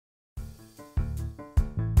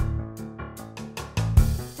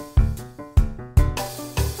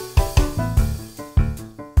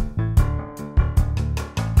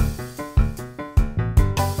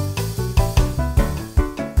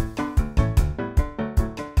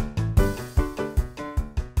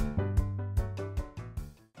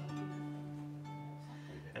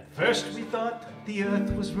First we thought the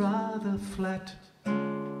earth was rather flat.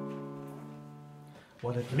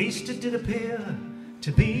 Well, at least it did appear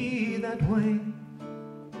to be that way.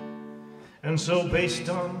 And so, based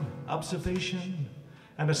on observation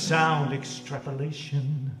and a sound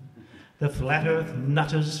extrapolation, the flat earth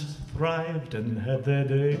nutters thrived and had their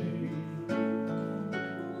day.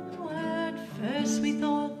 At first we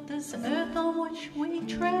thought this earth on which we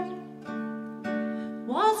tread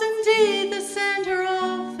was indeed the center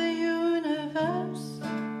of the universe.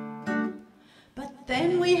 But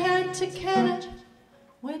then we had to can it.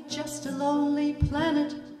 We're just a lonely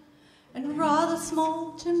planet, and rather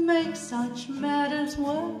small to make such matters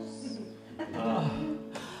worse.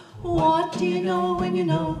 What do you know when you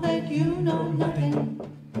know that you know nothing?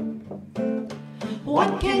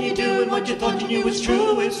 What can you do when what you thought you knew was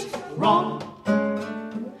true is wrong?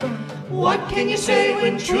 What can you say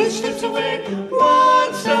when truth slips away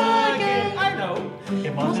once again? I know,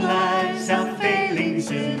 immortalize our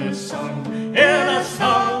failings in a song, in a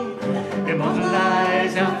song.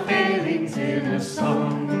 Immortalize our failings in a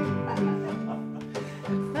song.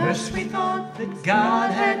 First we thought that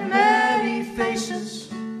God had many faces,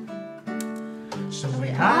 so we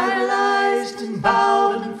idolized and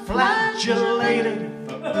bowed and flagellated.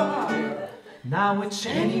 Now it's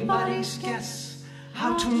anybody's guess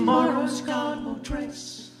how tomorrow's God will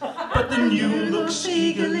dress, but the new looks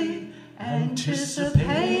eagerly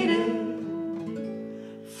anticipated.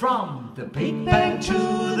 From the Big Bang to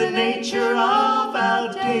the nature of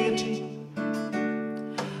our deity,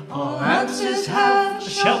 all answers have a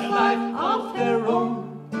shelf life of their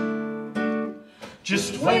own.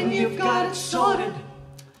 Just when you've got it sorted,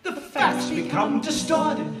 the facts become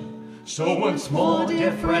distorted. So once more,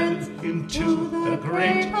 dear friends, into the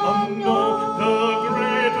great unknown, the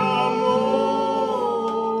great unknown.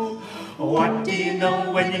 What do you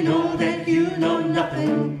know when you know that you know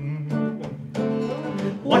nothing?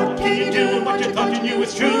 What can you do when what you thought you knew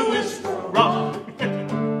was true is wrong?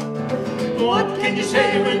 What can you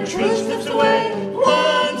say when truth slips away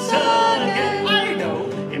once again? I know,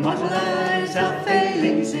 immortalize our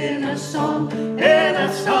failings in a song, in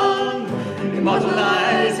a song.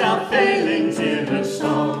 Immortalize our failings in a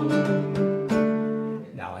song.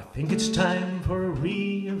 Now I think it's time for a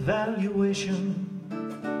re-evaluation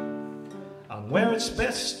on where it's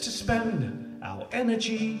best to spend our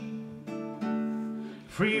energy.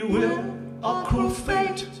 Free will or cruel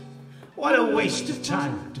fate? What a waste of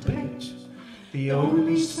time to debate. The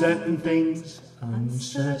only certain thing's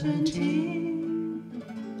uncertainty.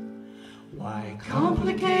 Why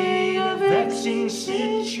complicate a vexing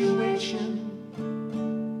situation?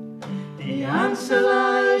 The answer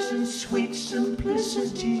lies in sweet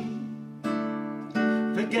simplicity.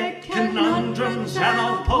 Forget conundrums and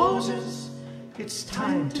all poses. It's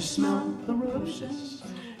time to smell the roses.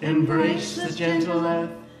 Embrace the gentle earth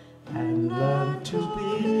and learn to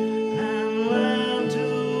be, and learn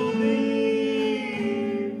to be.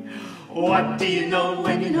 What do you know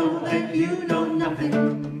when you know that you know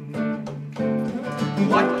nothing?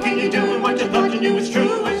 What can you do when what you thought you knew was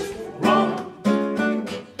true is wrong?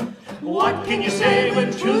 What can you say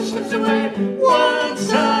when truth slips away once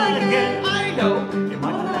again? I know,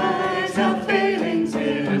 immortalize our failings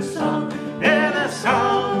in a song, in a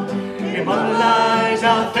song. Immortalize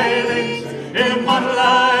our failings,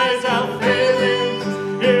 immortalize our failings,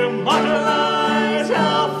 immortalize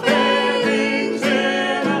our failings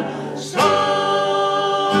in a song.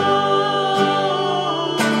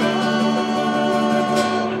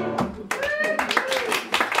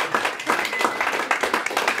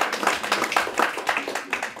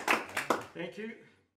 Thank you.